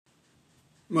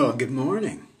Well, good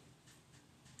morning.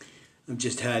 I've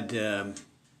just had an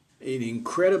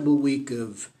incredible week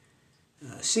of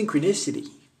synchronicity,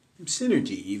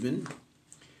 synergy even.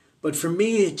 But for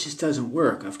me, it just doesn't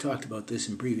work. I've talked about this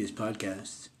in previous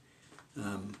podcasts.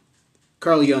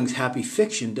 Carl Jung's happy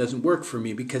fiction doesn't work for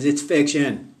me because it's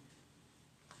fiction.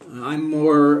 I'm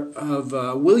more of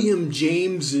William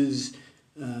James's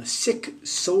sick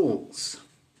souls.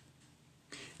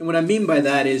 And what I mean by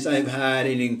that is I've had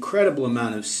an incredible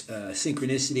amount of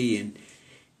synchronicity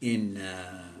in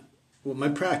my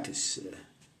practice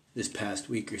this past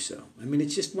week or so. I mean,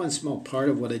 it's just one small part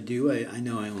of what I do. I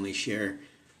know I only share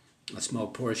a small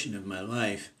portion of my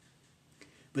life.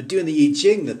 But doing the I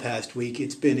Ching the past week,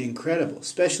 it's been incredible,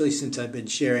 especially since I've been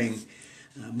sharing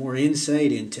more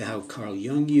insight into how Carl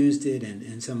Jung used it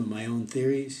and some of my own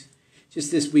theories. Just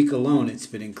this week alone, it's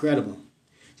been incredible.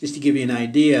 Just to give you an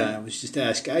idea,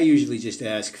 I usually just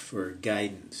ask for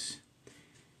guidance.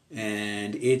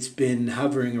 And it's been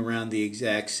hovering around the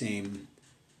exact same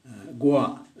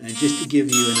gua. And just to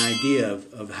give you an idea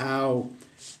of how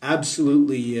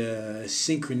absolutely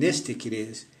synchronistic it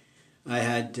is, I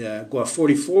had gua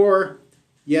 44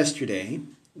 yesterday,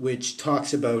 which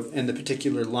talks about, and the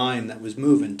particular line that was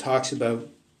moving, talks about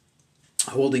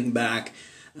holding back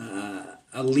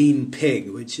a lean pig,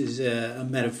 which is a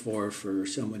metaphor for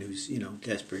someone who's,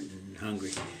 desperate and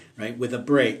hungry, right, with a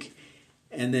break.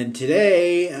 And then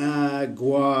today,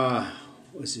 gua,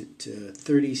 was it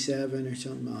 37 or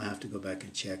something? I'll have to go back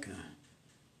and check.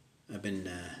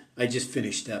 I just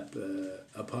finished up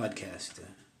a podcast,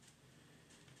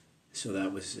 so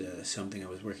that was something I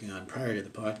was working on prior to the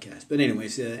podcast. But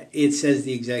anyways, it says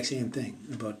the exact same thing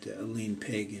about a lean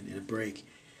pig and a break.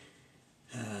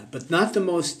 But not the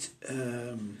most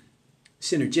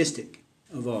synergistic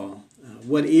of all.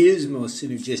 What is most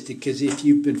synergistic, because if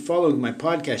you've been following my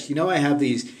podcast, you know I have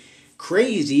these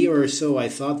crazy, or so I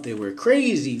thought they were,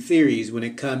 crazy theories when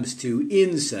it comes to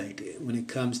insight, when it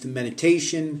comes to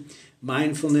meditation,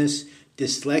 mindfulness,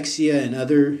 dyslexia, and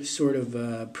other sort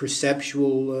of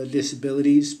perceptual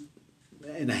disabilities.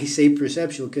 And I say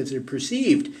perceptual because they're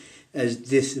perceived as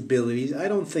disabilities. I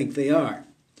don't think they are.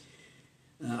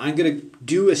 I'm going to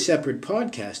do a separate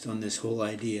podcast on this whole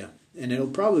idea, and it'll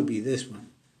probably be this one.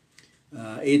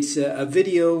 It's a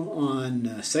video on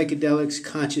psychedelics,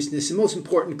 consciousness, and most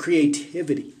important,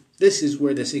 creativity. This is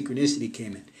where the synchronicity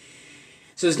came in.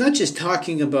 So it's not just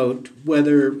talking about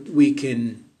whether we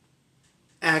can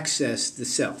access the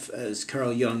self, as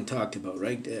Carl Jung talked about,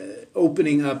 right?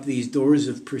 Opening up these doors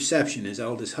of perception, as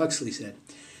Aldous Huxley said,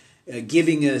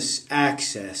 giving us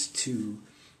access to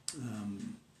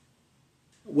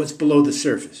what's below the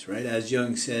surface, right? As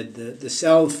Jung said, the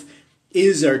self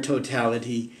is our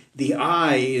totality. The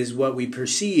I is what we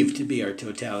perceive to be our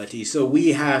totality. So we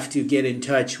have to get in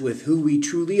touch with who we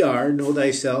truly are, know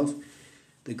thyself,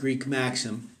 the Greek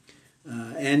maxim,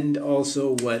 and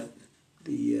also what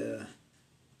the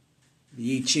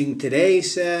I Ching today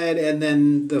said, and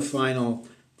then the final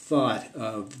thought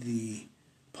of the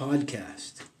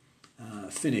podcast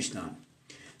finished on.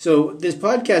 So this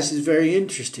podcast is very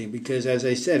interesting because, as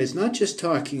I said, it's not just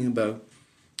talking about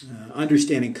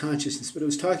understanding consciousness, but it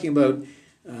was talking about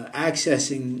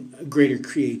accessing greater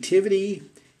creativity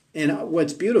and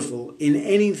what's beautiful in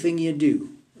anything you do.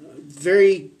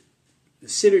 Very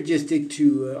synergistic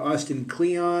to Austin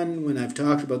Kleon when I've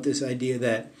talked about this idea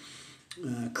that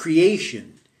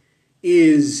creation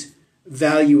is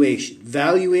valuation.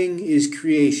 Valuing is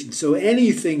creation. So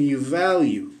anything you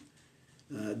value,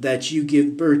 that you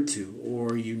give birth to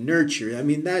or you nurture, I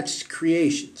mean, that's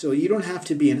creation. So you don't have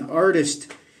to be an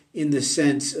artist in the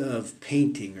sense of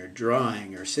painting or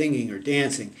drawing or singing or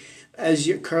dancing. As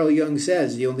Carl Jung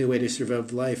says, the only way to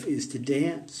survive life is to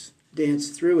dance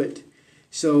through it.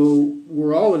 So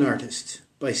we're all an artist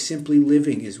by simply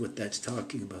living is what that's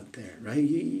talking about there,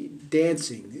 right?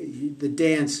 Dancing, the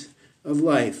dance of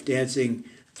life, dancing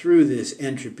through this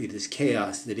entropy, this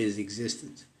chaos that is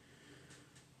existence.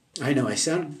 I know I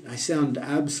sound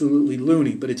absolutely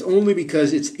loony, but it's only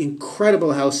because it's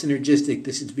incredible how synergistic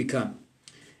this has become.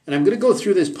 And I'm going to go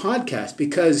through this podcast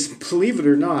because, believe it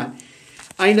or not,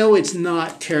 I know it's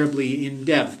not terribly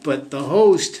in-depth, but the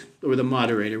host, or the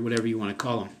moderator, whatever you want to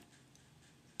call him,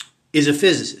 is a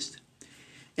physicist.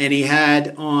 And he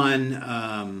had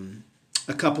on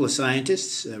a couple of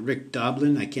scientists, Rick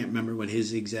Doblin, I can't remember what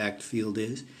his exact field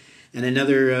is, and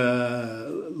another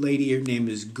lady, her name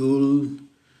is Gul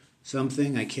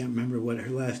something, I can't remember what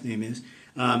her last name is.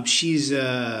 She's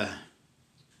a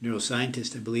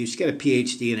neuroscientist, I believe. She's got a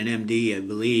PhD and an MD, I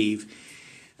believe.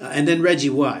 And then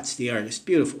Reggie Watts, the artist,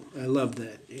 beautiful. I love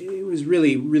that. It was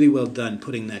really, really well done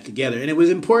putting that together. And it was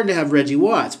important to have Reggie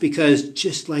Watts because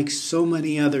just like so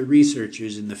many other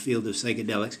researchers in the field of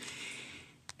psychedelics,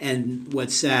 and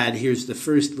what's sad, here's the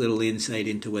first little insight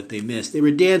into what they missed. They were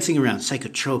dancing around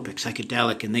psychotropic,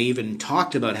 psychedelic, and they even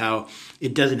talked about how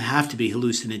it doesn't have to be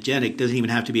hallucinogenic, doesn't even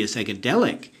have to be a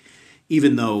psychedelic,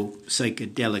 even though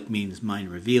psychedelic means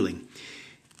mind-revealing.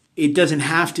 It doesn't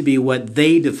have to be what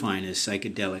they define as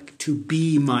psychedelic to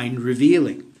be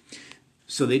mind-revealing.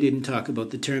 So they didn't talk about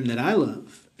the term that I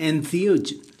love,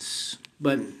 entheogens,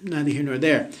 but neither here nor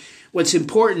there. What's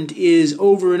important is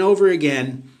over and over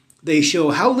again, they show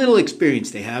how little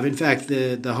experience they have. In fact,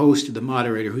 the host or the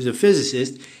moderator, who's a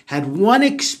physicist, had one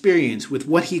experience with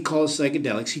what he calls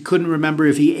psychedelics. He couldn't remember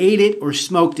if he ate it or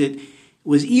smoked it.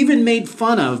 Was even made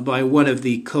fun of by one of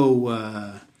the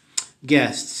co-guests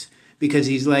because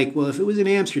he's like, well, if it was in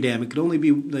Amsterdam, it could only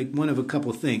be like one of a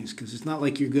couple things because it's not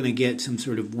like you're going to get some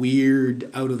sort of weird,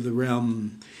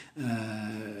 out-of-the-realm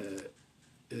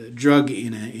drug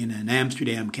in an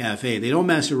Amsterdam cafe. They don't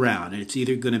mess around. It's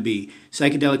either going to be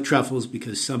psychedelic truffles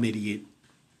because some idiot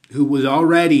who was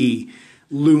already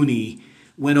loony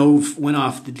went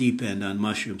off the deep end on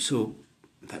mushrooms. So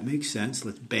that makes sense.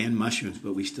 Let's ban mushrooms,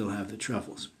 but we still have the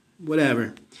truffles.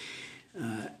 Whatever.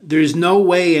 There's no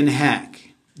way in heck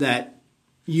that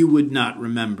you would not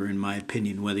remember, in my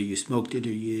opinion, whether you smoked it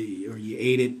or you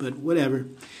ate it, but whatever.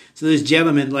 So this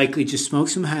gentleman likely just smoked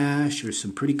some hash or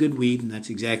some pretty good weed, and that's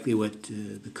exactly what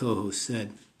the co-host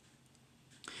said.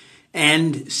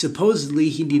 And supposedly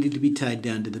he needed to be tied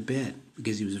down to the bed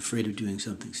because he was afraid of doing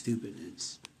something stupid.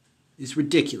 It's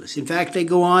ridiculous. In fact, they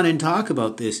go on and talk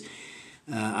about this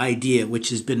idea, which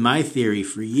has been my theory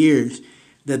for years,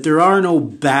 that there are no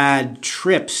bad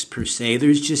trips per se.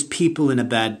 There's just people in a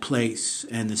bad place,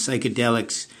 and the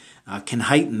psychedelics can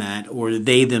heighten that, or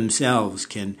they themselves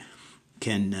can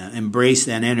embrace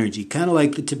that energy. Kind of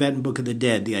like the Tibetan Book of the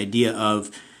Dead, the idea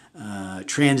of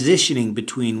transitioning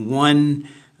between one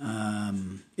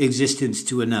existence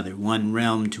to another, one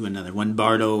realm to another, one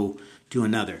bardo to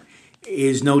another,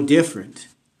 is no different,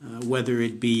 whether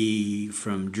it be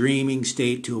from dreaming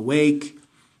state to awake,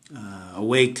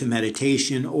 awake to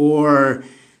meditation, or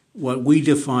what we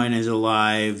define as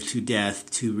alive to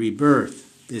death to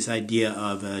rebirth. This idea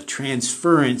of a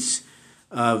transference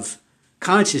of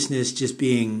consciousness just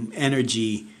being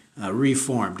energy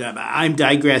reformed. I'm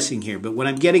digressing here, but what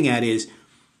I'm getting at is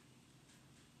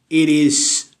it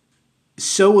is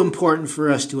so important for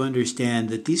us to understand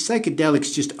that these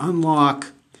psychedelics just unlock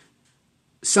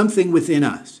something within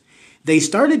us. They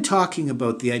started talking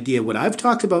about the idea, what I've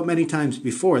talked about many times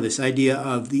before, this idea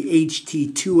of the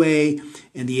HT2A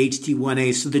and the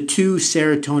HT1A, so the two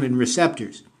serotonin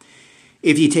receptors.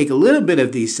 If you take a little bit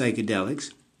of these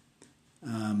psychedelics,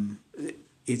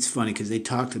 it's funny because they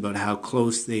talked about how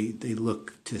close they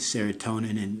look to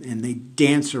serotonin and they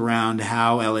dance around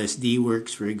how LSD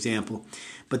works, for example,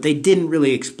 but they didn't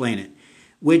really explain it,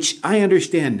 which I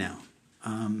understand now.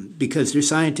 Because they're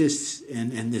scientists,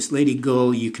 and this lady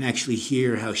Gull, you can actually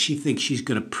hear how she thinks she's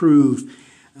going to prove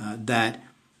that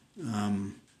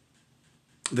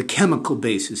the chemical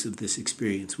basis of this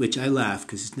experience, which I laugh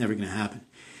because it's never going to happen.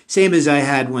 Same as I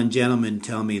had one gentleman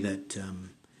tell me that,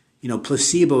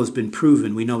 placebo has been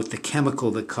proven. We know it's the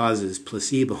chemical that causes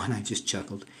placebo, and I just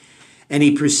chuckled. And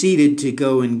he proceeded to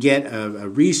go and get a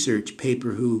research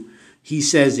paper who he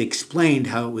says explained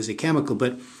how it was a chemical,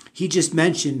 but he just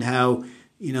mentioned how,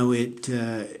 the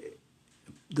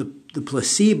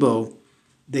placebo,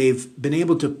 they've been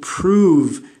able to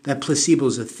prove that placebo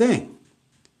is a thing,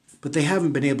 but they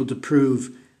haven't been able to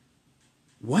prove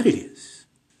what it is,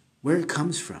 where it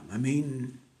comes from. I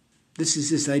mean, this is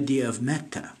this idea of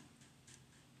metta.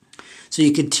 So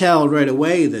you could tell right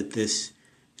away that this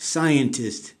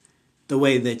scientist, the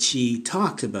way that she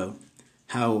talked about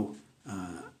how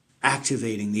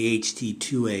activating the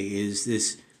HT2A is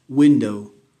this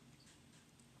window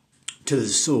to the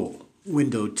soul,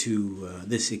 window to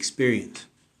this experience.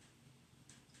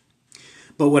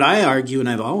 But what I argue, and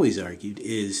I've always argued,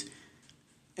 is,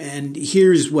 and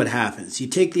here's what happens. You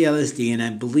take the LSD, and I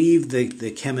believe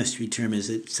the chemistry term is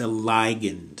it's a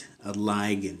ligand. A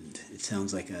ligand. It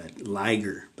sounds like a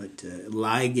liger, but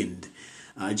ligand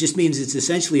just means it's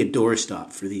essentially a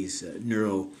doorstop for these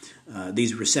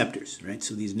these receptors, right?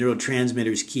 So these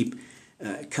neurotransmitters keep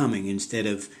coming instead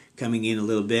of coming in a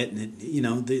little bit, and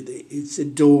it's a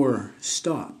door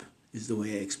stop is the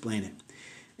way I explain it.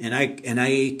 And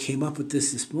I came up with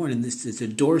this morning. This is a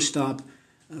door stop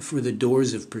for the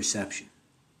doors of perception,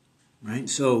 right?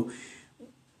 So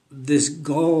this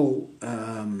Gall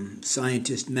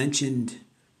scientist mentioned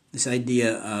this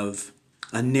idea of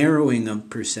a narrowing of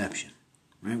perception,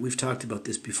 right? We've talked about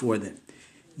this before, that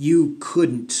you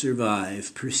couldn't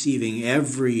survive perceiving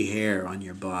every hair on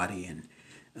your body and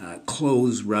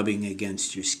clothes rubbing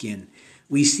against your skin.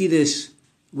 We see this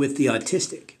with the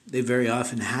autistic. They very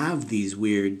often have these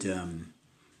weird,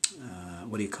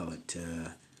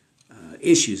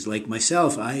 issues. Like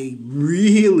myself, I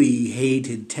really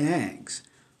hated tags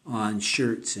on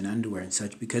shirts and underwear and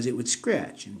such because it would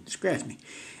scratch me.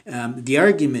 The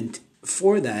argument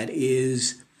for that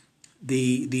is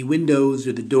the windows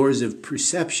or the doors of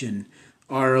perception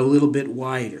are a little bit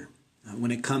wider.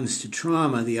 When it comes to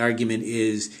trauma, the argument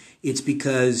is it's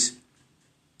because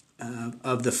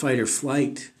of the fight or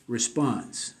flight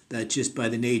response, that just by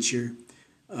the nature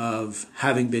of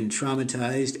having been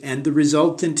traumatized and the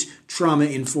resultant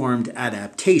trauma-informed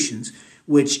adaptations,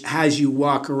 which has you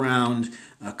walk around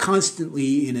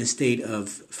constantly in a state of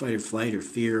fight or flight or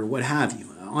fear or what have you,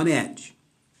 on edge.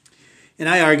 And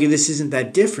I argue this isn't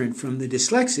that different from the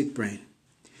dyslexic brain,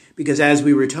 because as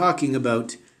we were talking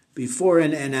about before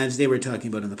and as they were talking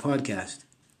about on the podcast,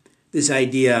 this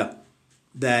idea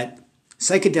that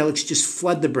psychedelics just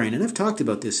flood the brain, and I've talked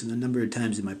about this a number of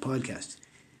times in my podcast.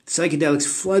 Psychedelics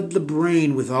flood the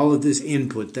brain with all of this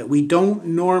input that we don't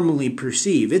normally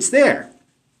perceive. It's there.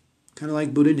 Kind of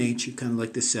like Buddha nature, kind of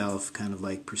like the self, kind of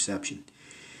like perception.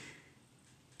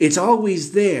 It's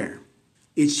always there.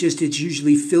 It's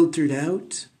usually filtered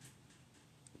out,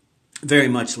 very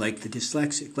much like the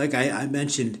dyslexic. Like I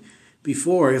mentioned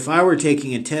before, if I were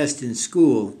taking a test in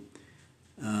school,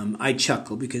 I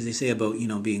chuckle because they say about,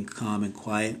 being calm and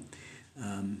quiet.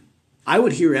 I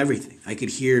would hear everything. I could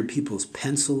hear people's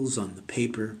pencils on the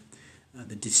paper,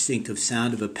 the distinctive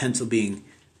sound of a pencil being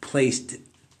placed,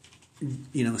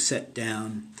 set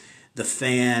down, the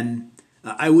fan.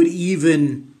 I would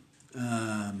even,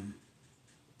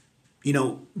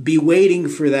 be waiting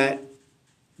for that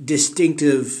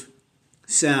distinctive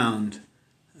sound,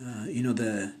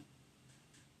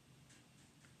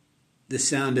 the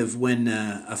sound of when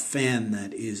a fan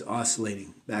that is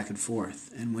oscillating back and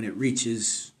forth, and when it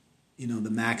reaches,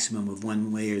 the maximum of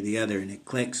one way or the other, and it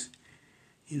clicks.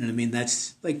 You know what I mean?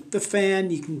 That's like the fan.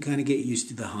 You can kind of get used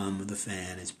to the hum of the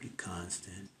fan. It's pretty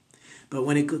constant. But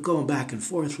when it going back and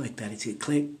forth like that, it's a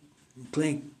click,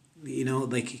 clink.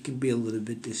 Like it can be a little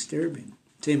bit disturbing.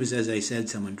 Same as I said,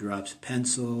 someone drops a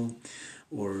pencil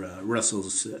or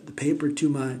rustles the paper too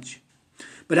much.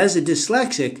 But as a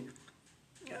dyslexic,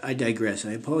 I digress,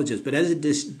 I apologize, but as a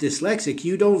dyslexic,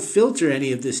 you don't filter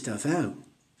any of this stuff out,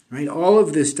 right? All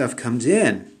of this stuff comes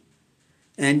in,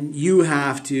 and you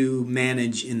have to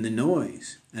manage in the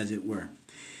noise, as it were.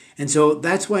 And so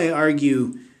that's why I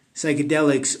argue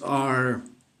psychedelics are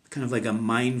kind of like a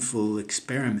mindful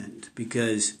experiment,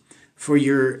 because for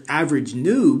your average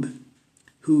noob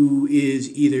who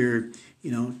is either,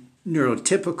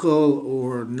 neurotypical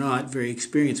or not very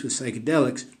experienced with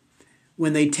psychedelics,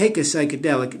 when they take a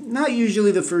psychedelic, not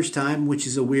usually the first time, which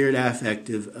is a weird affect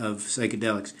of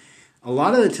psychedelics, a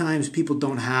lot of the times people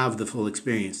don't have the full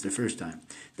experience the first time.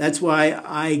 That's why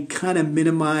I kind of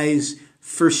minimize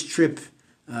first trip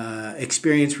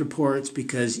experience reports,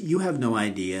 because you have no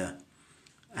idea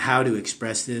how to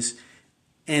express this.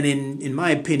 And in my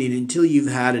opinion, until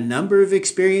you've had a number of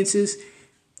experiences,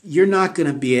 you're not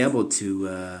going to be able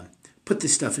to put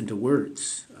this stuff into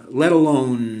words, let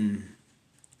alone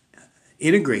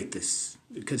integrate this,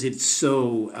 because it's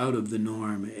so out of the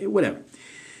norm, whatever.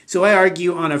 So I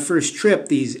argue on a first trip,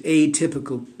 these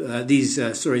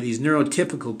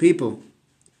neurotypical people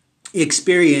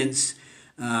experience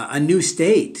a new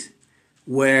state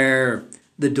where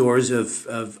the doors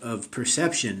of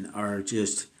perception are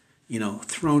just,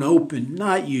 thrown open,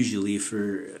 not usually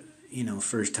for,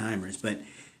 first timers, but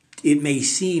it may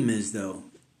seem as though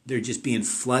they're just being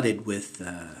flooded with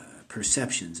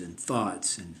perceptions and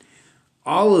thoughts and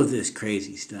all of this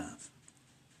crazy stuff.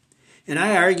 And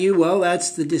I argue, well, that's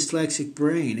the dyslexic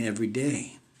brain every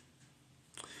day.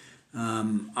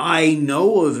 I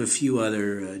know of a few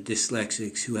other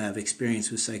dyslexics who have experience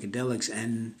with psychedelics,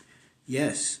 and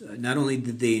yes, not only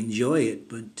did they enjoy it,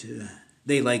 but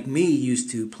they, like me, used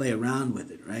to play around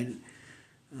with it, right?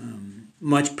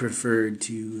 Much preferred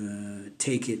to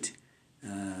take it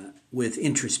with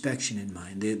introspection in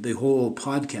mind. The whole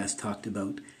podcast talked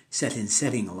about set and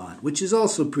setting a lot, which is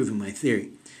also proving my theory,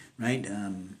 right?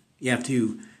 You have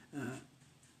to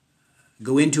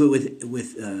go into it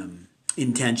with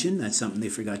intention. That's something they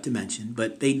forgot to mention,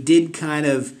 but they did kind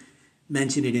of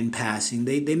mention it in passing.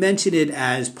 They mentioned it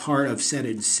as part of set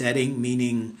and setting,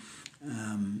 meaning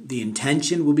The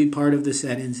intention will be part of the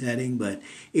set and setting, but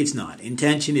it's not.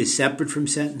 Intention is separate from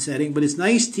set and setting, but it's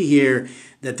nice to hear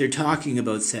that they're talking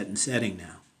about set and setting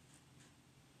now.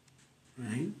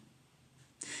 Right?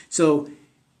 So,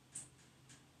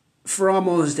 for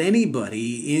almost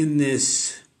anybody in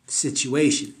this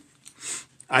situation,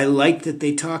 I like that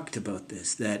they talked about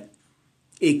this, that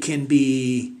it can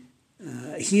be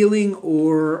healing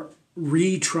or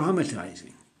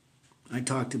re-traumatizing. I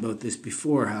talked about this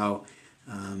before, how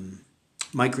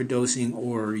microdosing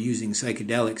or using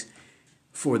psychedelics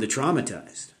for the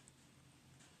traumatized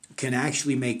can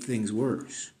actually make things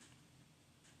worse.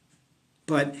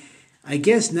 But I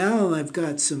guess now I've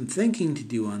got some thinking to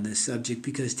do on this subject,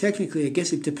 because technically I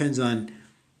guess it depends on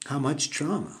how much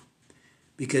trauma.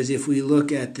 Because if we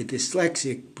look at the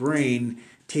dyslexic brain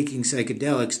taking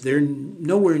psychedelics, they're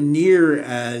nowhere near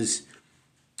as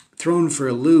thrown for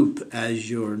a loop as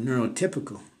your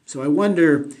neurotypical. So I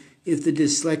wonder if the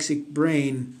dyslexic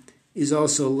brain is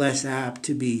also less apt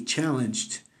to be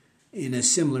challenged in a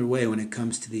similar way when it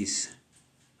comes to these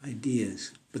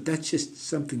ideas. But that's just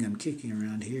something I'm kicking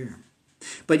around here.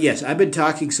 But yes, I've been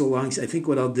talking so long, so I think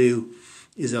what I'll do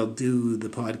is I'll do the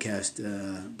podcast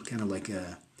kind of like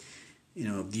a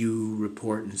view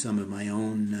report and some of my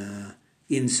own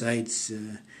insights.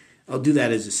 I'll do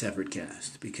that as a separate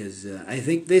cast, because I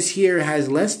think this here has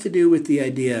less to do with the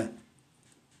idea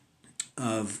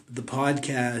of the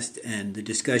podcast and the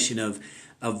discussion of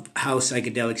how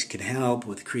psychedelics can help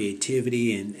with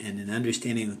creativity and an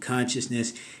understanding of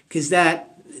consciousness, because that,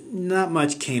 not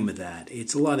much came of that.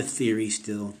 It's a lot of theory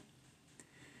still.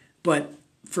 But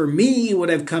for me, what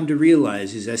I've come to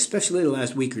realize is, especially the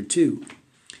last week or two,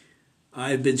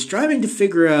 I've been striving to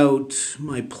figure out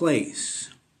my place.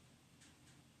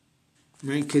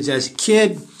 Right? Because as a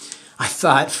kid, I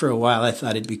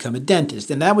thought I'd become a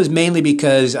dentist. And that was mainly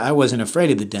because I wasn't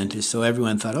afraid of the dentist. So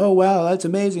everyone thought, oh, wow, that's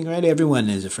amazing, right? Everyone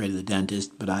is afraid of the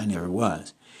dentist, but I never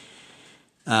was.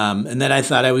 And then I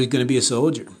thought I was going to be a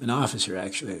soldier, an officer,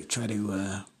 actually, try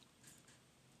to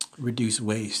reduce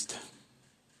waste.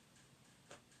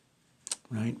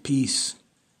 Right? Peace.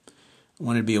 I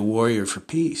wanted to be a warrior for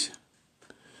peace.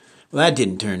 Well, that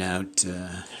didn't turn out.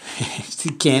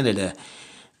 Canada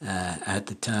at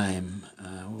the time,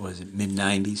 what was it,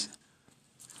 mid-90s?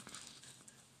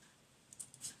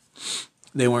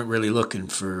 They weren't really looking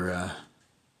for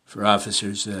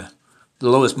officers. The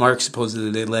lowest mark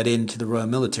supposedly they let into the Royal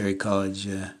Military College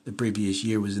the previous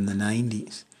year was in the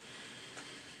 90s.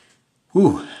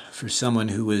 Whew, for someone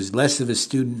who was less of a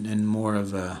student and more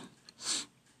of a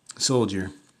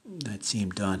soldier, that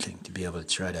seemed daunting to be able to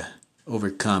try to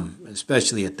overcome,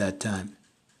 especially at that time.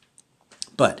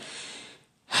 But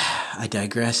I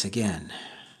digress again.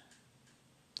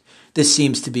 This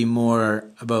seems to be more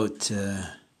about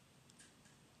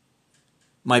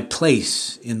my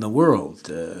place in the world.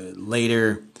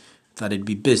 Later, I thought it'd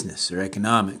be business or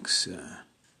economics,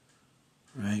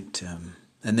 right?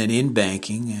 And then in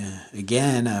banking,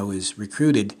 again, I was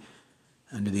recruited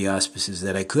under the auspices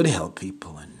that I could help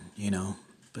people, and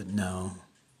but no,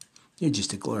 you're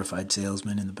just a glorified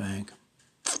salesman in the bank.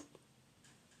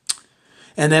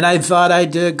 And then I thought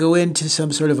I'd go into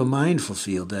some sort of a mindful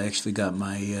field. I actually got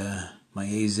my my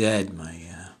AZ, my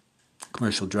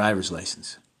commercial driver's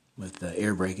license with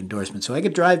air brake endorsement, so I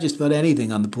could drive just about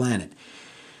anything on the planet.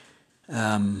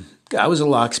 I was a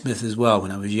locksmith as well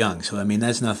when I was young, so I mean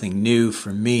that's nothing new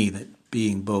for me. That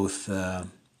being both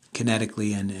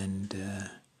kinetically and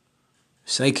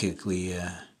psychically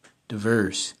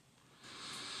diverse.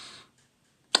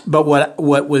 But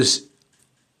what was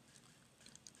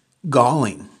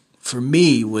galling for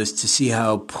me was to see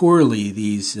how poorly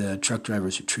these truck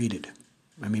drivers are treated.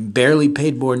 I mean, barely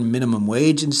paid more than minimum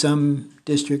wage in some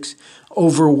districts,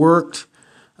 overworked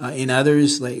in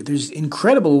others. Like, there's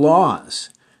incredible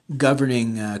laws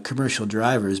governing commercial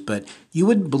drivers, but you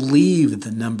wouldn't believe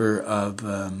the number of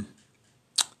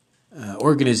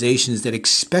organizations that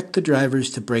expect the drivers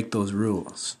to break those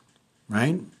rules,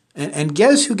 right? And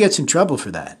guess who gets in trouble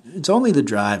for that? It's only the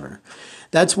driver.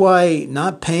 That's why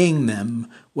not paying them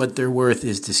what they're worth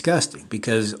is disgusting,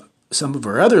 because some of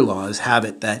our other laws have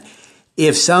it that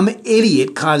if some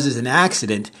idiot causes an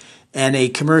accident and a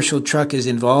commercial truck is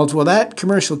involved, well, that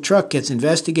commercial truck gets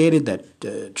investigated,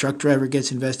 that truck driver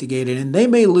gets investigated, and they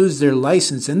may lose their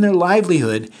license and their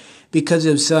livelihood because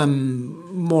of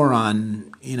some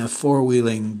moron in a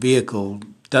four-wheeling vehicle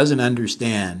doesn't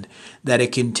understand that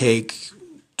it can take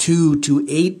 2 to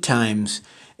 8 times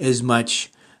as much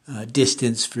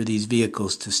distance for these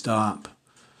vehicles to stop.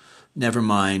 Never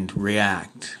mind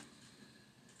react.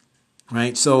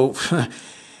 Right? So,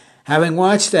 having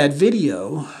watched that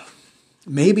video,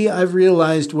 maybe I've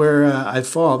realized where I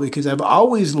fall, because I've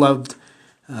always loved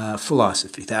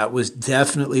philosophy. That was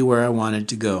definitely where I wanted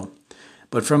to go.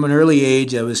 But from an early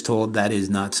age, I was told that is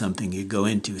not something you go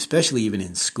into, especially even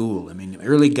in school. I mean,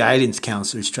 early guidance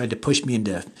counselors tried to push me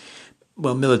into,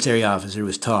 well, military officer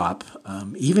was top,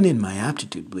 even in my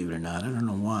aptitude, believe it or not. I don't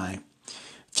know why.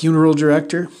 Funeral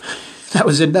director, that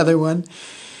was another one.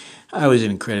 I was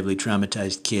an incredibly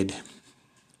traumatized kid,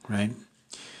 right?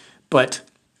 But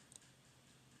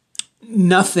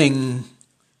nothing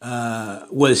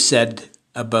was said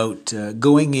about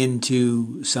going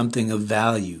into something of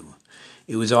value.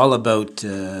 It was all about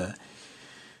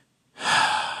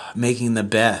making the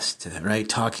best, right?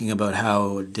 Talking about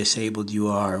how disabled you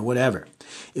are or whatever.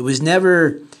 It was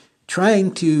never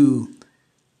trying to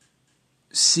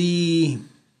see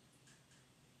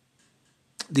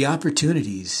the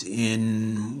opportunities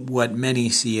in what many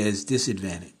see as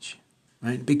disadvantage,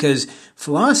 right? Because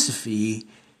philosophy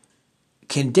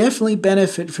can definitely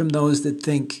benefit from those that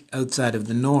think outside of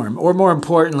the norm, or more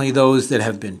importantly, those that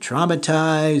have been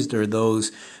traumatized, or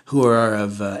those who are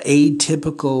of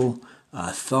atypical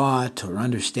thought or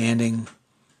understanding,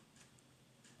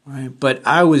 right? But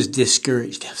I was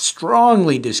discouraged,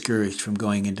 strongly discouraged from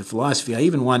going into philosophy. I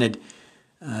even wanted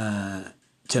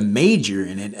to major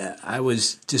in it. I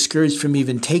was discouraged from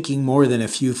even taking more than a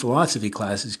few philosophy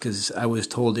classes because I was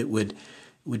told it would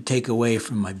take away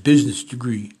from my business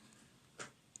degree.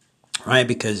 Right,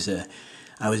 because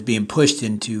I was being pushed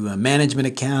into management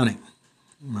accounting,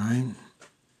 right?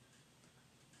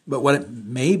 But what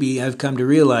maybe I've come to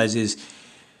realize is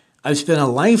I've spent a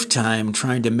lifetime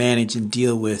trying to manage and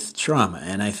deal with trauma.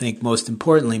 And I think most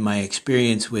importantly, my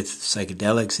experience with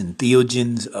psychedelics and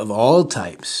theogens of all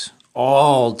types,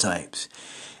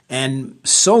 and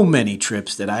so many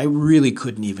trips that I really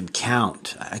couldn't even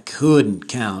count. I couldn't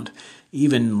count.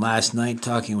 Even last night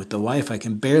talking with the wife, I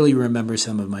can barely remember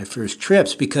some of my first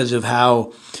trips because of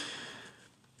how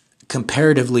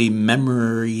comparatively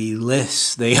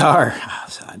memoryless they are.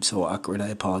 I'm so awkward, I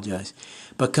apologize.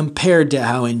 But compared to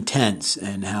how intense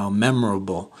and how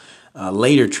memorable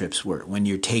later trips were when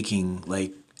you're taking,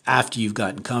 like, after you've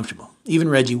gotten comfortable. Even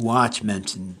Reggie Watch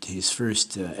mentioned his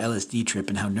first LSD trip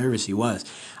and how nervous he was.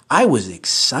 I was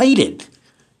excited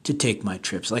to take my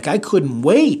trips. Like, I couldn't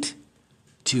wait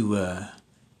to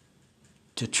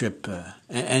trip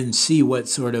and see what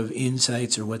sort of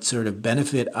insights or what sort of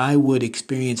benefit I would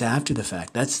experience after the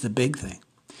fact. That's the big thing.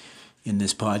 In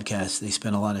this podcast, they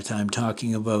spend a lot of time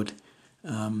talking about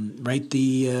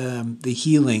the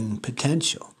healing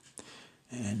potential,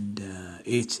 and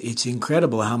it's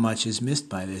incredible how much is missed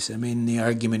by this. I mean, the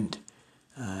argument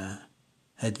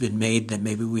had been made that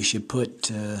maybe we should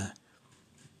put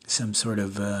some sort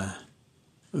of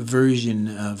version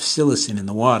of psilocin in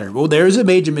the water. Well, there's a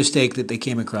major mistake that they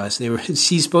came across.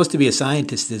 She's supposed to be a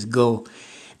scientist, this Gull,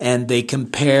 and they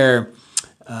compare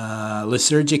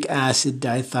lysergic acid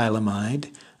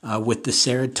diethylamide with the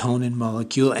serotonin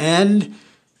molecule and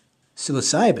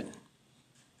psilocybin,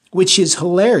 which is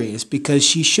hilarious because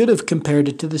she should have compared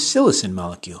it to the psilocin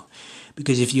molecule.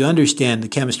 Because if you understand the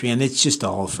chemistry, and it's just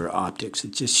all for optics,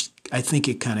 I think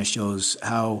it kind of shows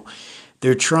how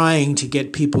they're trying to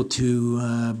get people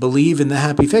to believe in the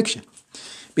happy fiction.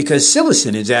 Because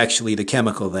psilocin is actually the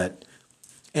chemical that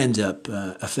ends up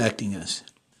affecting us,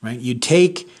 right? You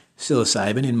take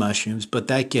psilocybin in mushrooms, but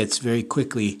that gets very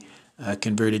quickly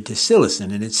converted to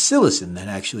psilocin, and it's psilocin that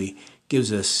actually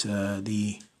gives us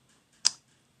the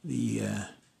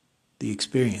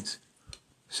experience.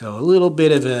 So a little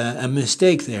bit of a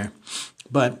mistake there,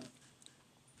 but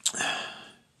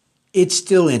it's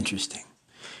still interesting.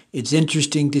 It's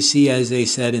interesting to see, as they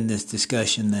said in this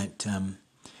discussion, that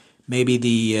maybe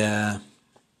the,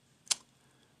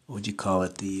 what would you call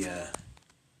it, the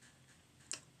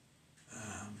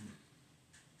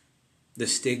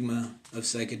stigma of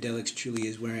psychedelics truly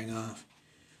is wearing off.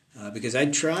 Because I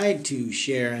tried to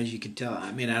share, as you can tell,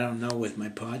 I mean, I don't know with my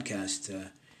podcast,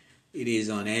 it is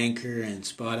on Anchor and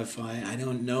Spotify. I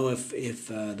don't know if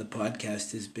the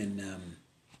podcast has been,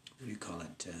 what do you call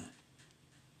it,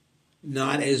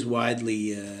 not as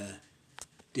widely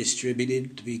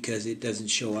distributed because it doesn't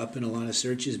show up in a lot of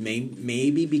searches.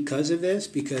 Maybe because of this,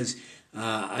 because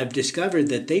I've discovered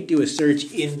that they do a search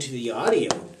into the audio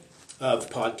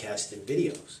of podcasts and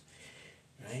videos,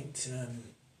 right?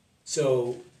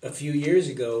 So a few years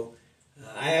ago,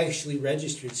 I actually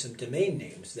registered some domain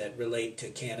names that relate to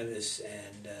cannabis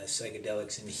and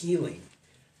psychedelics and healing.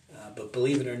 But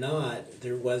believe it or not,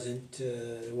 there wasn't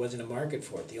a market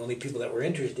for it. The only people that were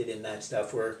interested in that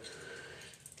stuff were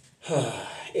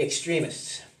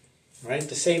extremists, right?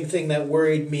 The same thing that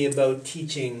worried me about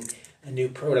teaching a new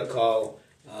protocol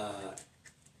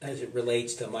as it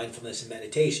relates to mindfulness and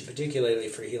meditation, particularly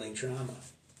for healing trauma.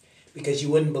 Because you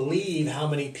wouldn't believe how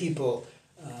many people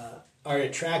are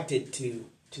attracted to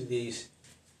these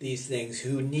things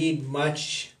who need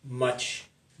much, much,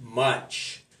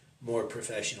 much more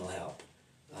professional help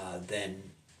than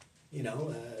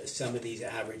some of these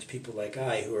average people like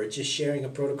I, who are just sharing a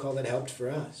protocol that helped for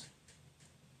us.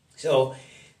 So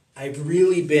I've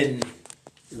really been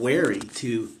wary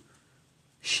to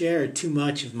share too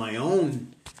much of my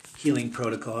own healing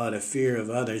protocol out of fear of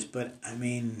others, but I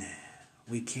mean,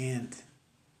 we can't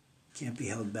be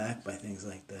held back by things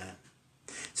like that.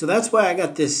 So that's why I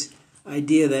got this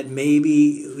idea that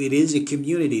maybe it is a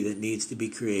community that needs to be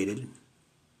created,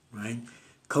 right?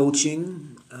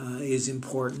 Coaching is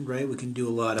important, right? We can do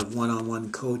a lot of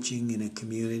one-on-one coaching in a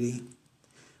community.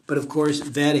 But of course,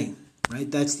 vetting, right?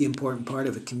 That's the important part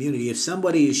of a community. If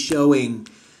somebody is showing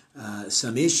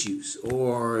some issues,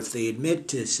 or if they admit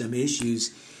to some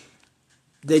issues,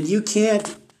 then you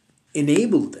can't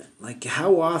enable them. Like,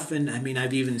 how often, I mean,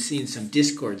 I've even seen some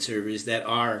Discord servers that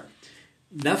are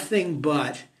nothing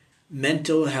but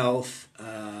mental health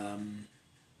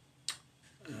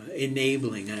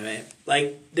enabling. I mean,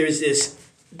 like, there's this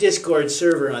Discord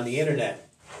server on the internet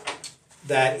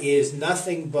that is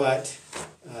nothing but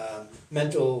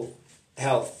mental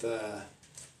health.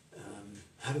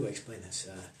 How do I explain this?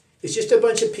 It's just a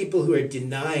bunch of people who are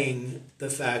denying the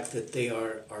fact that they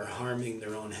are harming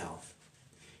their own health.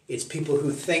 It's people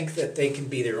who think that they can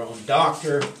be their own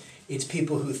doctor. It's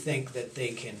people who think that they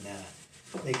can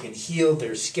heal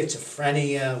their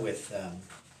schizophrenia with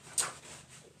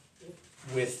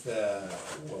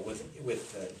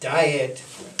diet,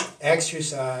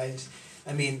 exercise.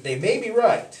 I mean, they may be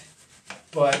right,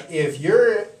 but if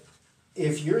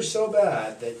you're so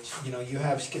bad that you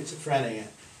have schizophrenia,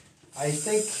 I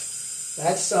think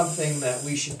that's something that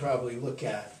we should probably look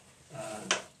at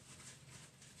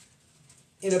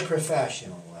in a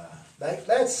professional.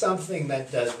 That's something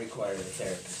that does require a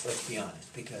therapist. Let's be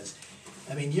honest, because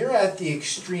I mean, you're at the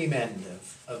extreme end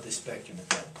of the spectrum at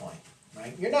that point,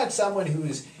 right? You're not someone who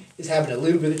is having a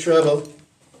little bit of trouble,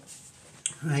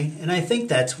 right? And I think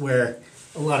that's where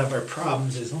a lot of our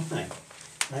problems is lying,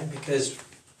 right? Because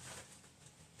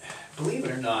believe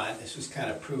it or not, this was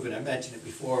kind of proven. I mentioned it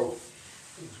before.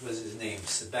 What was his name?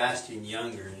 Sebastian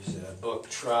Junger's book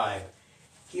Tribe.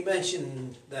 He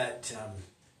mentioned that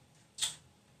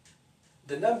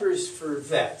the numbers for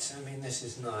vets. I mean, this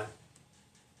is not.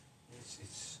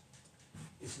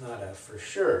 It's not a for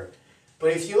sure.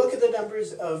 But if you look at the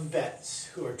numbers of vets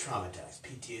who are traumatized,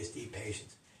 PTSD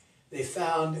patients, they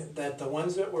found that the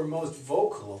ones that were most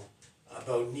vocal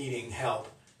about needing help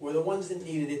were the ones that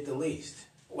needed it the least.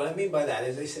 What I mean by that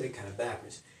is, I said it kind of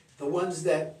backwards. The ones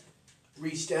that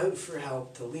reached out for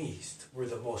help the least were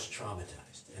the most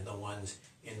traumatized and the ones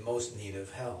in most need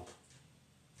of help.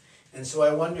 And so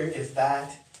I wonder if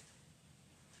that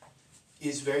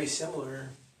is very similar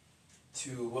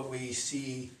to what we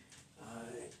see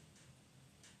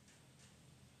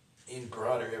in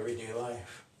broader everyday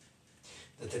life.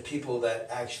 That the people that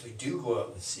actually do go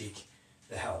out and seek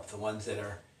the help, the ones that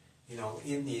are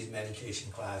in these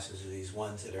meditation classes, or these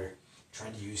ones that are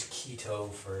trying to use keto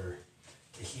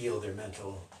to heal their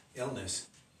mental illness,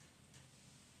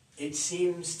 it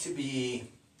seems to be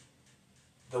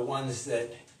the ones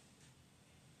that,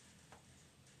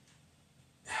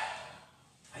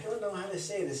 I don't know how to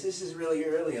say this. This is really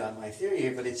early on my theory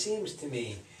here, but it seems to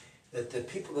me that the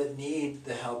people that need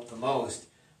the help the most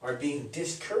are being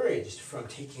discouraged from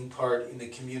taking part in the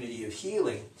community of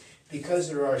healing because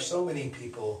there are so many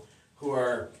people who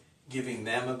are giving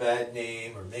them a bad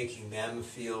name or making them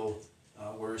feel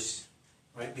worse,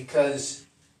 right? Because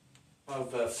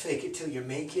of fake it till you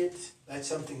make it. That's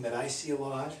something that I see a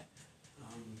lot.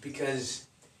 Because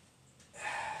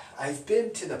I've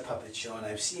been to the puppet show and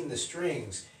I've seen the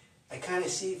strings. I kind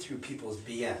of see through people's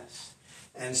BS.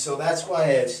 And so that's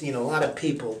why I've seen a lot of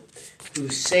people who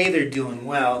say they're doing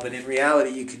well, but in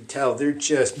reality you can tell they're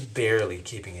just barely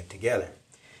keeping it together.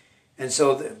 And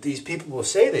so these people will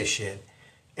say this shit,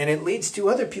 and it leads to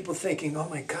other people thinking, oh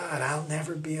my God, I'll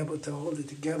never be able to hold it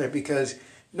together, because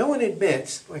no one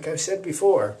admits, like I've said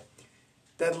before,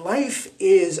 that life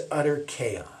is utter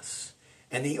chaos.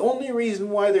 And the only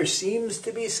reason why there seems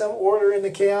to be some order in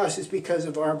the chaos is because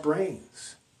of our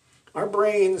brains. Our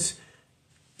brains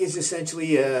is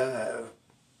essentially a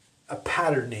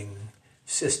patterning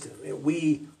system.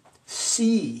 We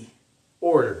see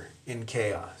order in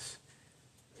chaos.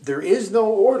 There is no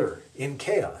order in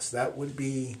chaos. That would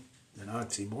be an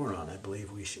oxymoron, I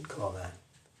believe we should call that.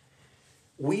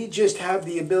 We just have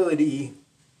the ability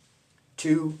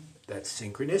to That's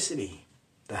synchronicity,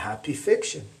 the happy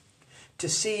fiction. To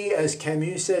see, as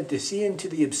Camus said, to see into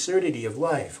the absurdity of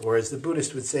life, or as the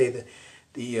Buddhist would say,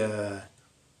 the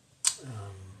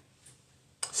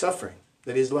suffering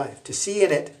that is life. To see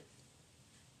in it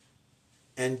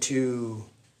and to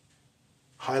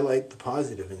highlight the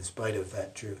positive in spite of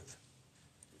that truth.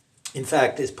 In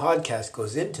fact, this podcast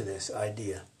goes into this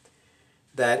idea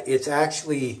that it's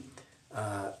actually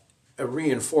a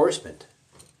reinforcement.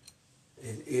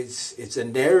 It's a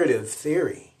narrative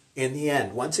theory in the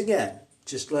end. Once again,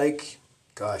 just like,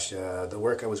 the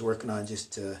work I was working on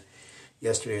just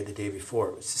yesterday or the day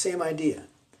before, it's the same idea.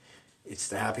 It's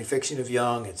the happy fiction of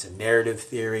Jung. It's a narrative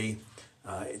theory.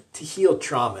 To heal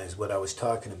trauma is what I was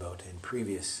talking about in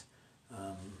previous.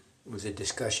 It was a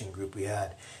discussion group we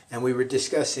had, and we were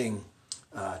discussing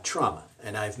trauma.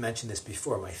 And I've mentioned this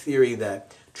before. My theory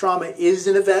that trauma is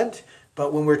an event,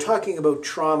 but when we're talking about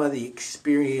trauma, the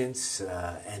experience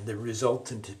and the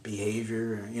resultant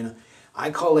behavior,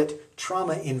 I call it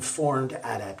trauma-informed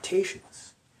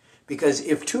adaptations. Because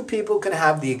if two people can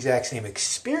have the exact same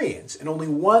experience and only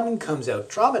one comes out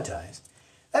traumatized,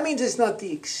 that means it's not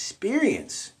the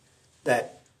experience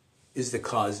that is the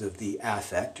cause of the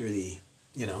affect or the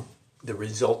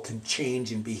resultant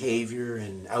change in behavior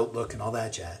and outlook and all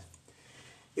that jazz.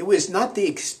 It was not the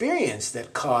experience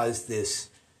that caused this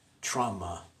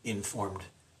trauma-informed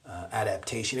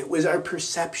adaptation. It was our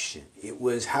perception. It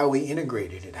was how we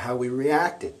integrated it, how we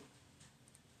reacted.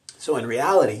 So in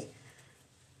reality,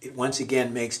 it once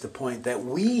again makes the point that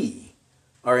we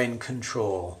are in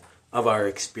control of our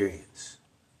experience.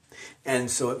 And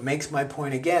so it makes my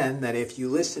point again that if you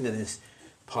listen to this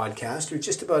podcast or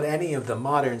just about any of the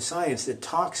modern science that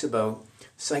talks about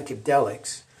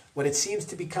psychedelics, what it seems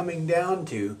to be coming down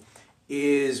to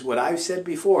is what I've said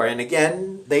before. And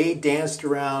again, they danced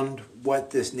around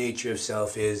what this nature of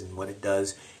self is and what it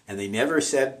does. And they never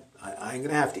said, I'm going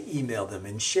to have to email them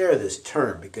and share this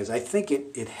term because I think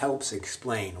it helps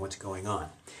explain what's going on.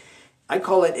 I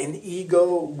call it an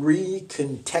ego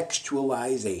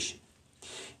recontextualization.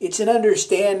 It's an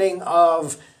understanding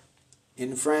of,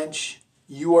 in French,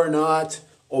 you are not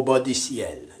au bas du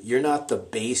ciel. You're not the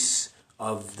base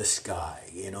of the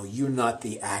sky. You're not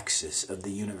the axis of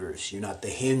the universe. You're not the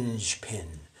hinge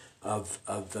pin of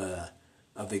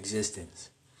existence.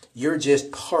 You're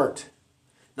just part.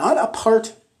 Not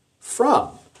apart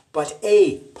from, but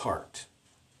a part.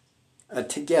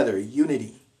 Together,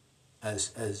 unity,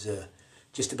 as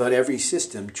just about every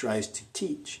system tries to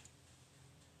teach.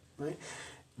 Right?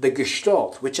 The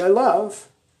Gestalt, which I love,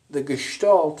 the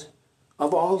Gestalt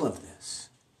of all of this.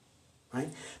 Right?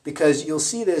 Because you'll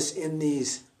see this in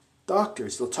these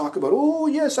doctors. They'll talk about,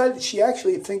 she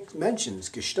actually mentions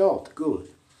Gestalt, good.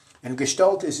 And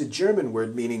Gestalt is a German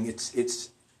word meaning it's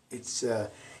a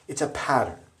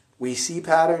pattern. We see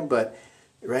pattern, but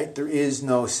right, there is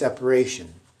no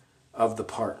separation of the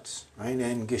parts. Right?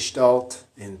 And Gestalt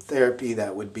in therapy,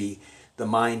 that would be the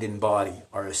mind and body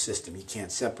are a system. You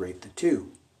can't separate the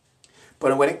two.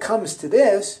 But when it comes to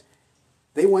this,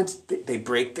 they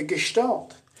break the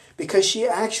Gestalt. Because she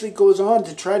actually goes on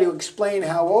to try to explain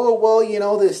how,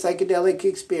 the psychedelic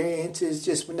experience is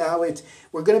just now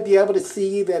we're going to be able to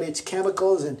see that it's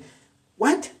chemicals and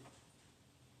what?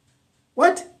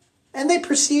 What? And they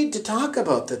proceed to talk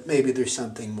about that maybe there's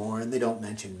something more and they don't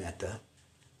mention metta.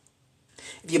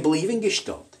 If you believe in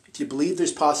Gestalt, if you believe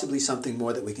there's possibly something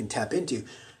more that we can tap into,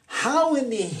 how in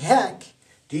the heck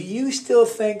do you still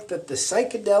think that the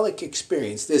psychedelic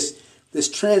experience, this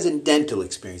transcendental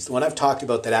experience, the one I've talked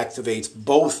about that activates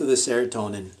both of the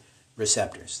serotonin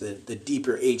receptors, the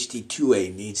deeper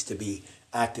HT2A needs to be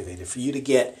activated for you to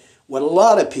get what a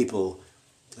lot of people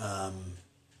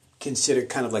consider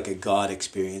kind of like a God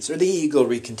experience or the ego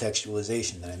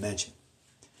recontextualization that I mentioned.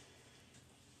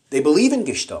 They believe in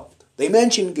Gestalt. They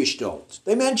mention Gestalt.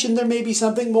 They mention there may be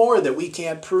something more that we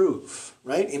can't prove,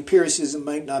 right? Empiricism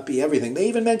might not be everything. They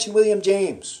even mention William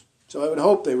James. So I would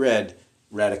hope they read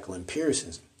Radical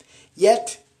Empiricism.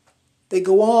 Yet, they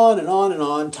go on and on and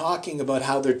on talking about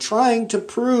how they're trying to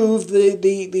prove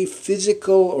the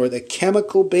physical or the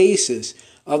chemical basis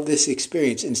of this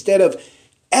experience instead of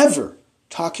ever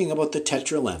talking about the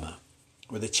tetralemma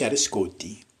or the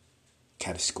catascoti,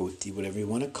 whatever you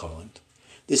want to call it.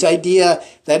 This idea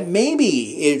that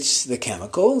maybe it's the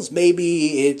chemicals,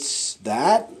 maybe it's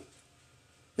that,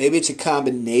 maybe it's a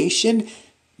combination,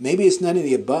 maybe it's none of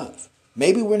the above.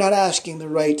 Maybe we're not asking the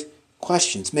right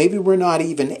questions. Maybe we're not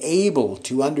even able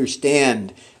to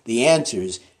understand the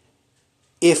answers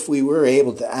if we were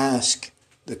able to ask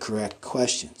the correct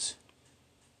questions.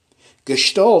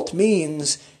 Gestalt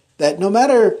means that no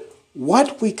matter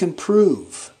what we can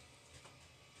prove,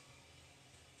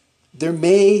 there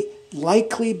may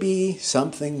likely be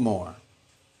something more.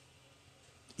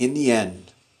 In the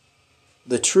end,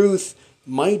 the truth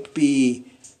might be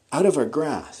out of our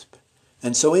grasp.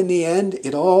 And so in the end,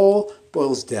 it all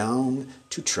boils down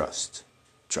to trust.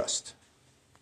 Trust.